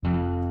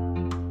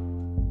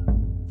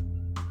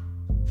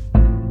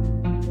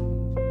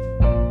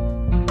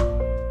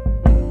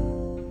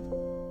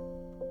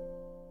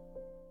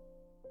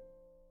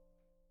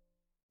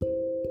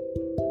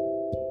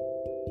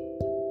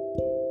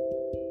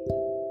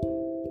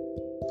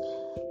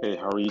Hey,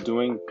 how are you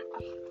doing?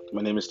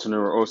 My name is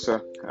Tanura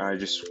Osa. I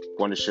just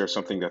want to share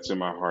something that's in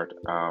my heart.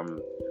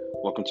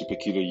 Welcome to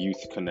Peculiar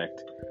Youth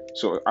Connect.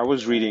 So I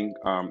was reading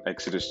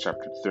Exodus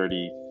chapter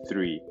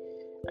 33,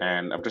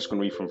 and I'm just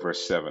going to read from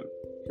verse 7.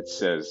 It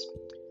says,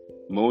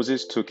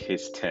 Moses took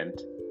his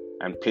tent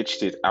and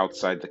pitched it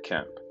outside the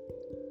camp,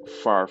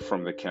 far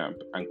from the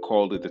camp, and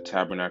called it the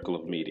tabernacle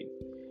of meeting.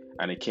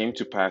 And it came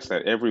to pass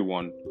that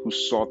everyone who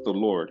sought the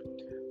Lord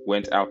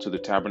went out to the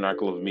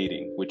tabernacle of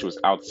meeting, which was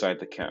outside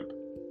the camp.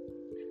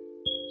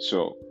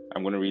 So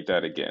I'm going to read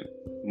that again.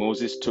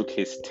 Moses took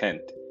his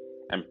tent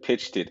and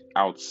pitched it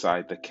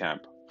outside the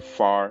camp,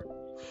 far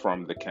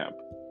from the camp.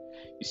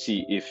 You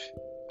see,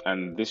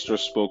 and this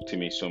just spoke to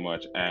me so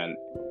much, and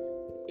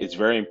it's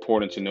very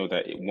important to know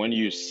that when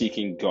you're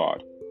seeking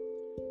God,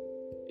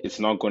 it's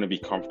not going to be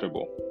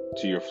comfortable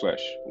to your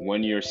flesh.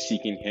 When you're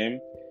seeking Him,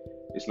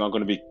 it's not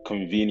going to be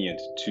convenient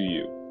to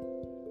you.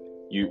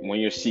 When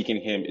you're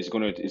seeking Him, it's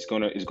going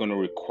to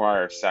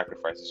require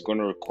sacrifice. It's going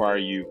to require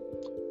you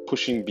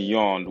pushing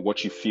beyond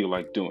what you feel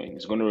like doing.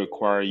 It's going to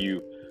require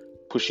you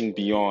pushing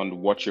beyond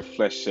what your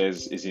flesh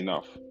says is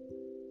enough.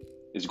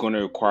 It's going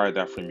to require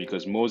that from you,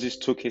 because Moses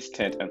took his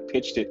tent and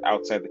pitched it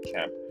outside the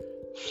camp,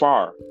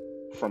 far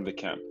from the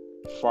camp,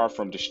 far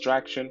from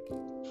distraction,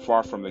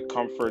 far from the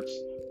comforts,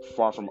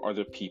 far from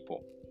other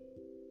people.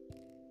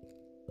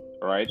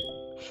 All right?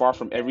 Far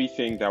from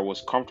everything that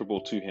was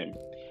comfortable to him.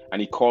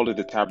 And he called it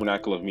the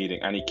tabernacle of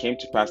meeting. And it came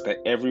to pass that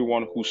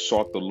everyone who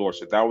sought the Lord,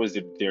 so that was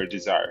their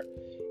desire.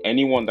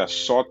 Anyone that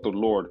sought the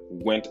Lord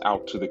went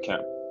out to the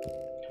camp.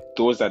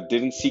 Those that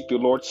didn't seek the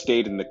Lord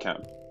stayed in the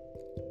camp.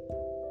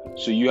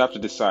 So you have to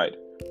decide,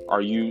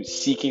 are you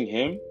seeking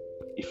Him?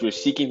 If you're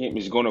seeking Him,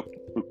 it's going to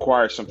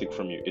require something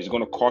from you. It's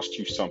going to cost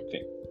you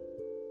something.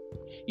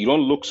 You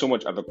don't look so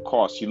much at the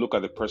cost, you look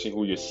at the person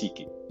who you're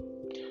seeking.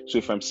 So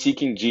if I'm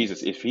seeking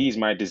Jesus, if He's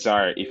my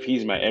desire, if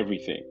He's my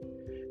everything,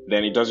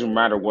 then it doesn't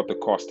matter what the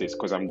cost is,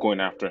 because I'm going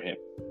after Him.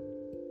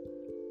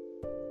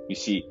 You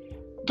see,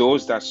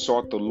 those that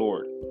sought the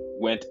Lord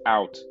went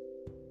out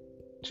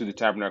to the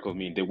tabernacle of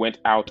meeting. They went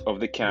out of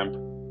the camp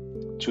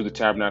to the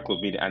tabernacle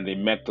of meeting, and they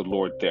met the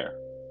Lord there.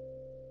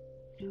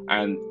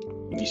 And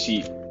you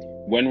see,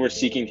 when we're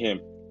seeking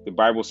Him, the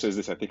Bible says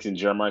this, I think it's in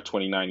Jeremiah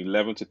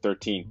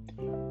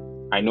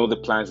 29:11-13. I know the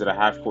plans that I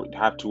have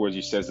towards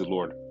you, says the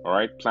Lord. All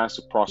right, plans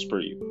to prosper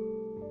you.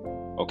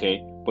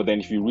 Okay, but then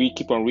if you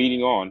keep on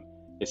reading on,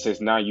 it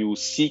says, now you will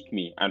seek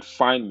me and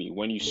find me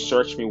when you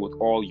search me with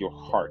all your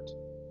heart.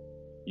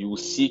 You will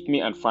seek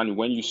me and find me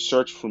when you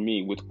search for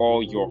me with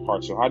all your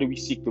heart. So how do we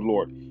seek the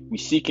Lord? We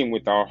seek Him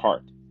with our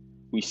heart.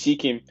 We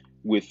seek Him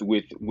with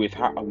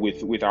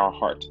our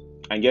heart.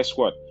 And guess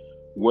what?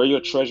 Where your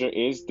treasure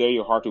is, there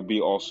your heart will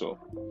be also.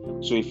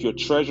 So if your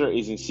treasure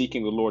is in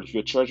seeking the Lord, if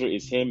your treasure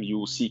is Him, you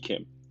will seek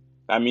Him.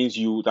 That means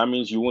you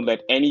won't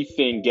let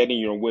anything get in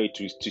your way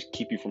to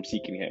keep you from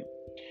seeking Him.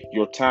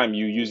 Your time,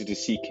 you use it to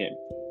seek Him.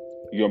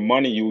 Your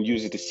money, you will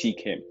use it to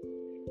seek Him.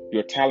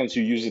 Your talents,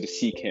 you use it to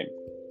seek Him.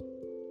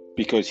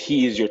 Because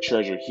He is your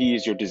treasure. He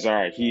is your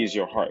desire. He is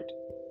your heart.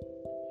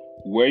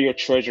 Where your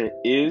treasure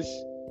is,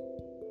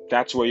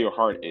 that's where your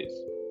heart is.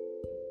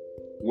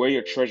 Where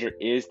your treasure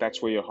is, that's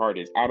where your heart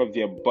is. Out of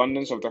the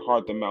abundance of the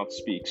heart, the mouth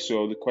speaks.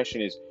 So the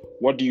question is,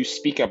 what do you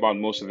speak about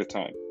most of the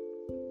time?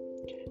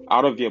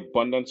 Out of the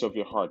abundance of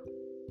your heart,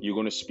 you're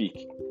going to speak.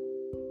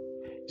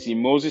 See,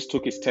 Moses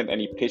took his tent and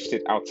he pitched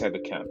it outside the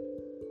camp,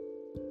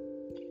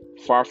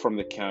 far from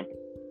the camp,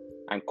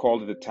 and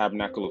called it the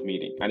tabernacle of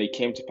meeting. And it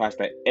came to pass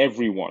that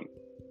everyone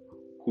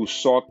who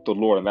sought the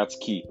Lord, and that's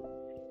key,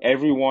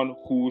 everyone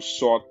who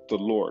sought the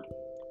Lord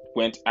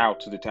went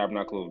out to the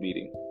tabernacle of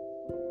meeting.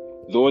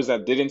 Those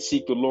that didn't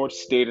seek the Lord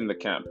stayed in the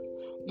camp.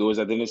 Those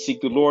that didn't seek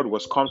the Lord were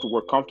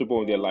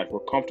comfortable in their life, were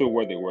comfortable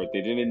where they were.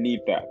 They didn't need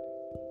that.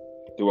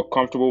 They were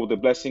comfortable with the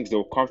blessings. They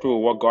were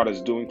comfortable with what God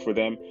is doing for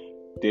them.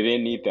 They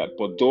didn't need that.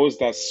 But those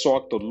that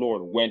sought the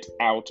Lord went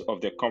out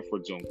of their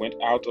comfort zone, went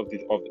out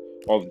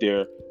of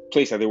their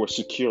place that they were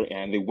secure in,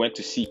 and they went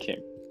to seek Him.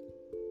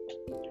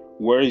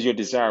 Where is your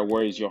desire?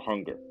 Where is your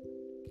hunger?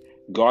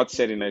 God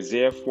said in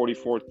Isaiah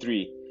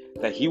 44:3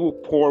 that He will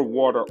pour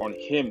water on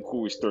him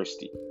who is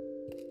thirsty.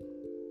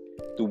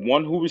 The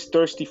one who is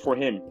thirsty for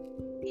Him,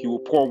 He will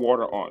pour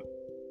water on.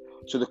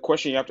 So the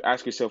question you have to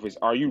ask yourself is,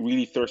 are you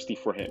really thirsty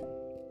for Him?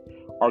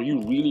 Are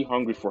you really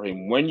hungry for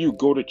Him? When you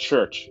go to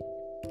church,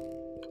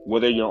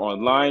 whether you're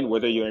online,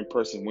 whether you're in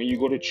person, when you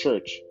go to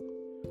church,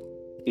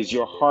 is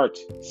your heart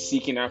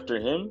seeking after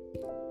Him?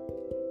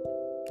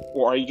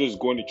 Or are you just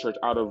going to church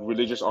out of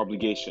religious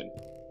obligation?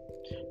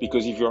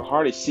 Because if your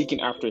heart is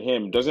seeking after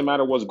Him, doesn't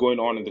matter what's going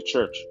on in the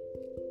church,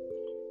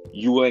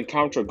 you will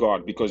encounter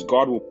God, because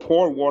God will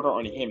pour water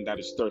on him that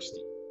is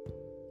thirsty.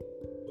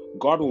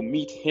 God will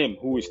meet him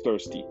who is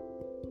thirsty.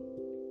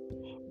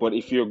 But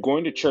if you're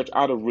going to church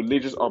out of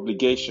religious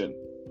obligation,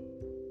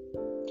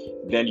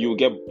 then you'll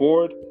get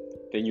bored,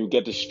 then you'll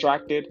get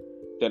distracted,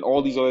 then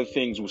all these other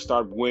things will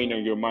start weighing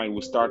on your mind,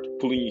 will start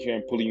pulling you here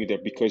and pulling you there,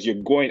 because you're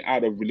going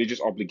out of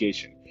religious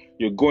obligation.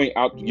 You're going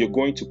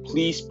to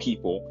please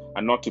people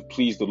and not to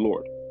please the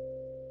Lord.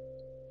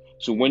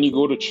 So when you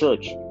go to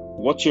church,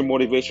 what's your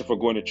motivation for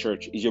going to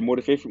church? Is your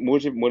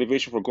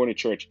motivation for going to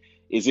church,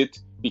 is it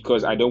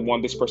because I don't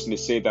want this person to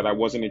say that I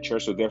wasn't in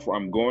church, so therefore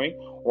I'm going?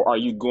 Or are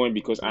you going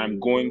because I'm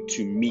going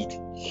to meet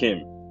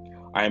him?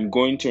 I am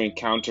going to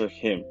encounter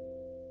him.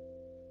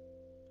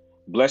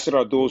 Blessed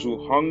are those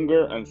who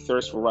hunger and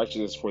thirst for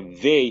righteousness, for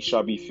they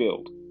shall be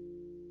filled.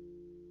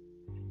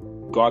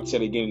 God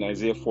said again in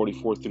Isaiah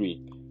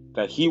 44:3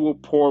 that he will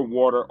pour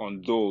water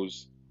on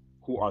those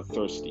who are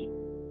thirsty.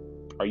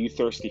 Are you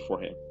thirsty for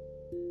him?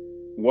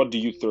 What do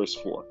you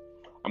thirst for?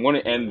 I'm going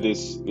to end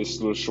this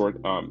little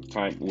short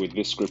time with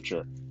this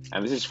scripture.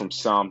 And this is from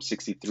Psalm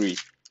 63.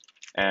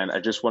 And I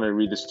just want to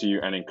read this to you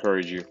and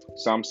encourage you.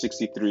 Psalm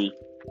 63,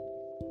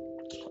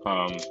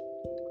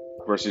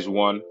 verses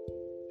 1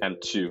 and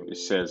 2. It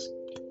says,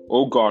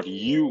 O God,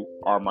 you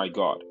are my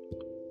God.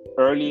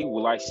 Early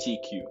will I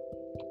seek you.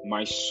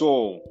 My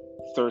soul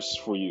thirsts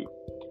for you.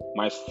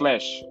 My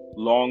flesh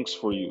longs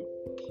for you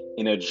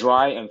in a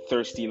dry and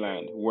thirsty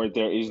land where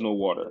there is no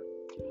water.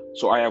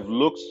 So I have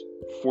looked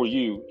for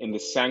you in the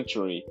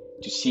sanctuary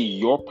to see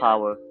your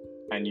power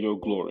and your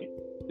glory.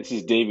 This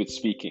is David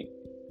speaking.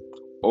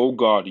 O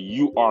God,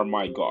 you are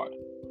my God,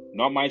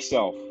 not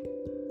myself,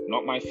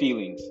 not my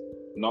feelings,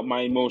 not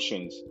my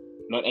emotions,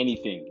 not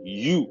anything.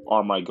 You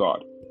are my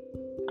God.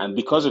 And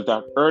because of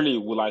that, early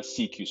will I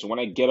seek you. So when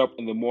I get up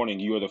in the morning,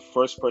 you are the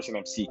first person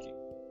I'm seeking.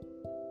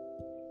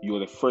 You are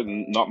the first,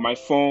 not my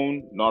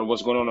phone, not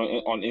what's going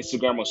on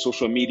Instagram or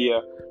social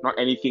media, not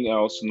anything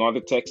else, not the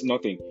text,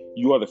 nothing.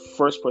 You are the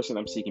first person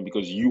I'm seeking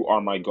because you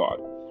are my God.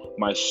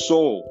 My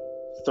soul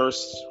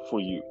thirsts for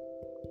you.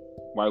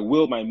 My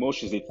will, my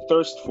emotions, they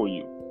thirst for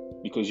you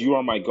because you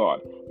are my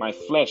God. My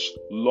flesh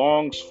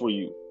longs for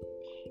you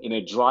in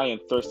a dry and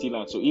thirsty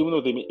land. So even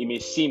though it may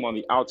seem on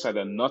the outside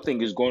that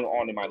nothing is going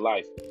on in my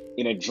life,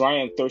 in a dry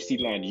and thirsty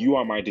land, you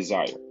are my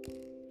desire.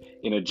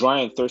 In a dry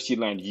and thirsty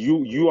land,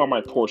 you are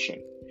my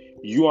portion.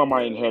 You are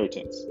my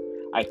inheritance.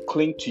 I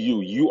cling to you.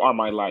 You are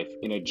my life.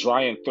 In a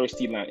dry and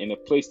thirsty land, in a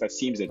place that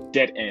seems a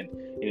dead end,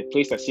 in a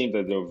place that seems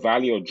that the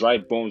valley of dry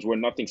bones where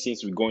nothing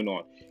seems to be going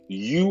on.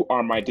 You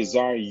are my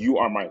desire. You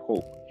are my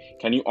hope.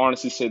 Can you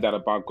honestly say that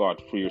about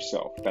God for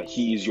yourself? That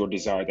he is your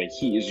desire, that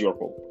he is your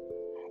hope?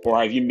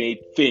 Or have you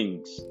made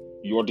things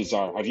your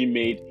desire? Have you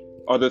made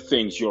other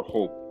things your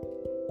hope?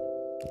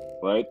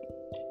 Right?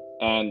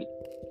 And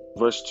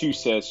verse 2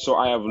 says, so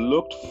I have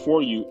looked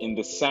for you in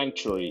the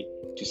sanctuary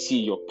to see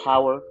your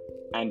power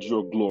and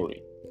your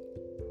glory.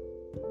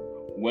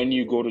 When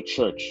you go to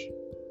church,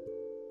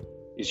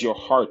 is your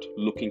heart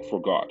looking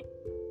for God?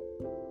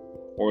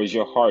 Or is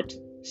your heart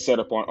set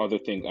upon other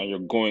things and you're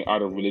going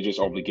out of religious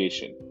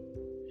obligation?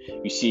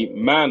 You see,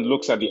 man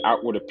looks at the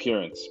outward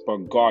appearance, but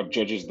God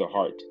judges the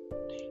heart.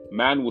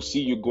 Man will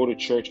see you go to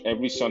church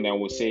every Sunday and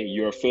will say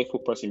you're a faithful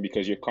person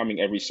because you're coming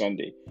every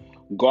Sunday.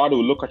 God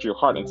will look at your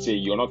heart and say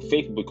you're not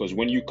faithful because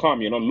when you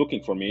come, you're not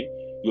looking for me,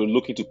 you're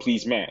looking to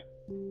please man.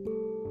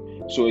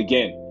 So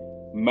again,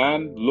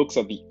 man looks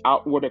at the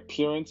outward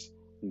appearance,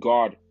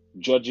 God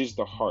judges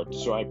the heart.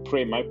 So I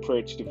pray, my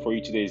prayer for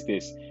you today is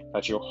this,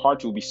 that your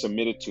heart will be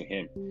submitted to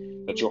him,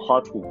 that your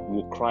heart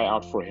will cry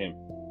out for him.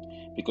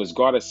 Because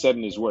God has said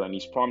in his word, and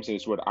he's promised in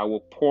his word, I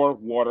will pour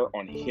water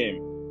on him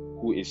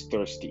who is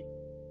thirsty.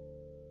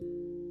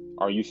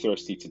 Are you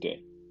thirsty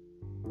today?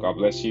 God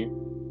bless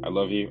you. I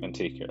love you and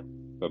take care.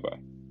 Bye-bye.